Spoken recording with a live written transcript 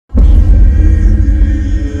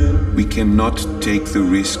cannot take the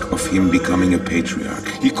risk of him becoming a patriarch.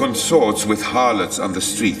 He consorts with harlots on the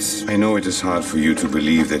streets. I know it is hard for you to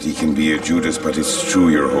believe that he can be a Judas, but it's true,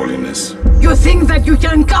 Your Holiness. You think that you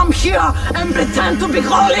can come here and pretend to be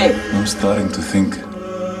holy? I'm starting to think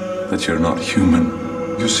that you're not human.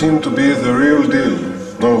 You seem to be the real deal.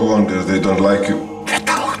 No wonder they don't like you. Get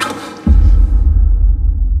out!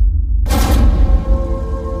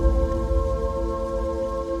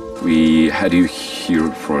 We had you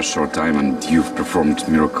here for a short time and you've performed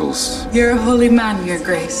miracles. You're a holy man, Your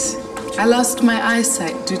Grace. I lost my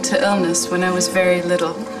eyesight due to illness when I was very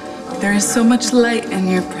little. There is so much light in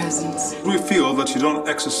your presence. We feel that you don't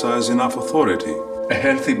exercise enough authority. A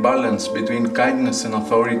healthy balance between kindness and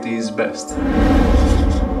authority is best.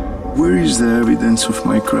 Where is the evidence of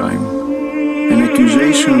my crime? An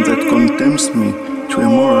accusation that condemns me to a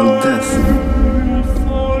moral death.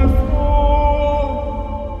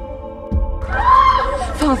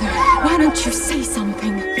 Father, why don't you say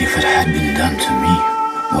something? If it had been done to me,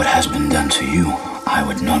 what has been done to you, I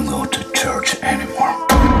would not go to church anymore.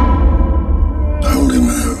 Holy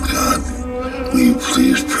man of God, will you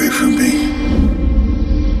please pray for me?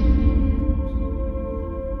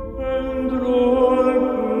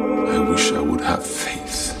 I wish I would have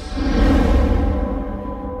faith.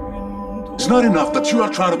 It's not enough that you are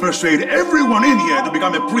trying to persuade everyone in here to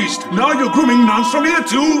become a priest. Now you're grooming nuns from here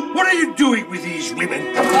too? What are you doing with these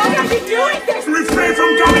women? Why are you doing this? Refrain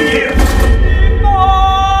from coming here!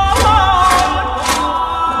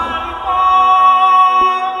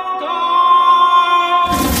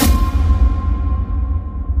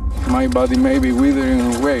 My body may be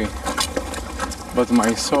withering away, but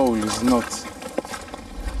my soul is not.